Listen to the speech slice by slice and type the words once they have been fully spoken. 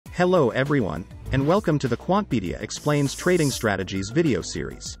Hello everyone, and welcome to the Quantpedia Explains Trading Strategies video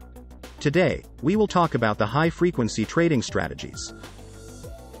series. Today, we will talk about the high-frequency trading strategies.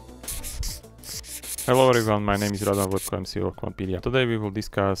 Hello everyone, my name is Radovan Vojtko, I'm CEO of Quantpedia. Today we will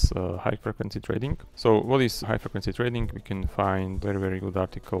discuss high-frequency trading. So what is high-frequency trading? We can find very good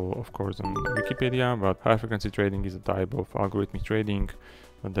article, of course, on Wikipedia, but high-frequency trading is a type of algorithmic trading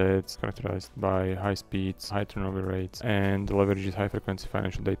that's characterized by high speeds, high turnover rates, and leverages high-frequency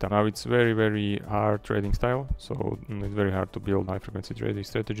financial data. Now it's very hard trading style, so it's very hard to build high-frequency trading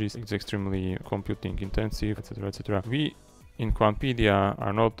strategies. It's extremely computing intensive, etc. We in Quantpedia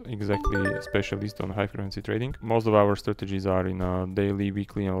are not exactly specialists on high-frequency trading. Most of our strategies are in a daily,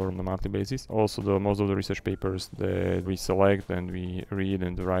 weekly, or on a monthly basis. Also, most of the research papers that we select and we read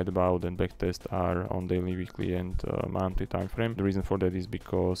and write about and backtest are on daily, weekly, and monthly time frame. The reason for that is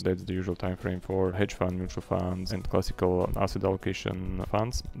because that's the usual time frame for hedge fund, mutual funds, and classical asset allocation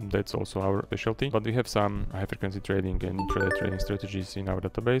funds. That's also our specialty. But we have some high-frequency trading and intraday trading strategies in our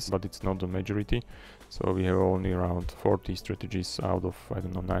database, but it's not the majority. So we have only around 40 strategies out of, I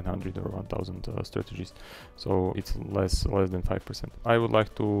don't know, 900 or 1000 strategies. So it's less than 5%. I would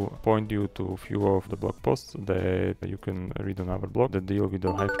like to point you to a few of the blog posts that you can read on our blog that deal with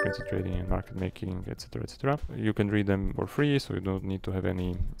the high frequency trading and market making, etc. You can read them for free, so you don't need to have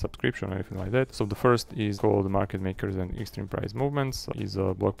any subscription or anything like that. So the first is called Market Makers and Extreme Price Movements. Is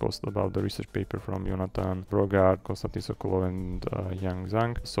a blog post about the research paper from Jonathan Brogard, Konstantin Sokolov, and Yang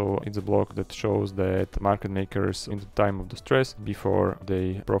Zhang. So it's a blog that shows that market makers in the time of the stress, before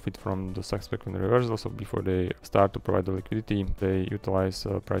they profit from the subsequent reversal, so before they start to provide the liquidity, they utilize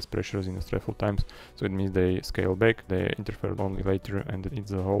price pressures in the stressful times. So it means they scale back, they interfere only later, and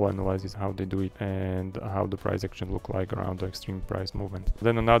it's a whole analysis how they do it and how the price action look like around the extreme price movement.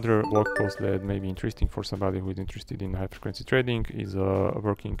 Then another blog post that may be interesting for somebody who is interested in high frequency trading is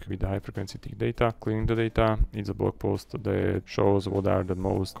working with the high frequency tick data, cleaning the data. It's a blog post that shows what are the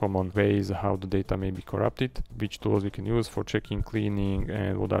most common ways how the data may be corrupted, which tools we can use for checking, cleaning,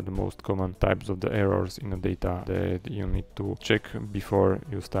 and what are the most common types of the errors in the data that you need to check before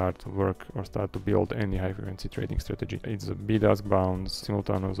you start work or start to build any high frequency trading strategy. It's bid-ask bounds,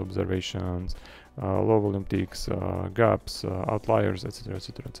 simultaneous observations, low volume ticks, gaps, outliers, etc.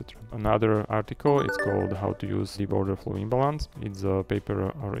 Another article, it's called How to Use Deep Order Flow Imbalance. It's a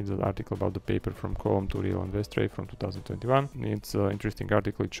paper, or it's an article about the paper from Com to Real and Westray from 2021. It's an interesting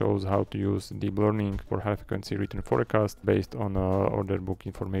article. It shows how to use deep learning for high frequency return forecast based on order book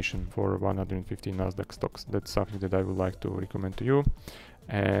information for 150 Nasdaq stocks. That's something that I would like to recommend to you.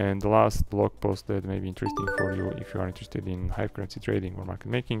 And the last blog post that may be interesting for you if you are interested in high frequency trading or market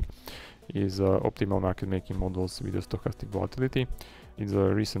making is optimal market making models with a stochastic volatility. It's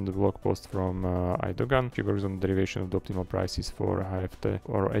a recent blog post from Radovan. She works on the derivation of the optimal prices for HFT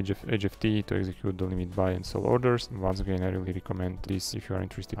or HFT to execute the limit buy and sell orders. Once again, I really recommend this if you are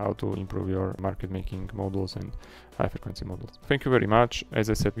interested how to improve your market making models and high frequency models. Thank you very much. As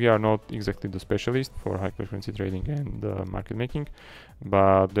I said, we are not exactly the specialist for high frequency trading and market making,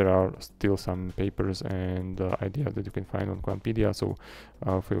 but there are still some papers and ideas that you can find on Quantpedia, so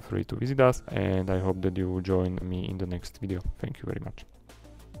feel free to visit us, and I hope that you join me in the next video. Thank you very much.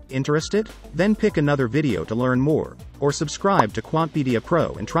 Interested? Then pick another video to learn more, or subscribe to Quantpedia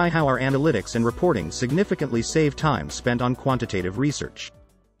Pro and try how our analytics and reporting significantly save time spent on quantitative research.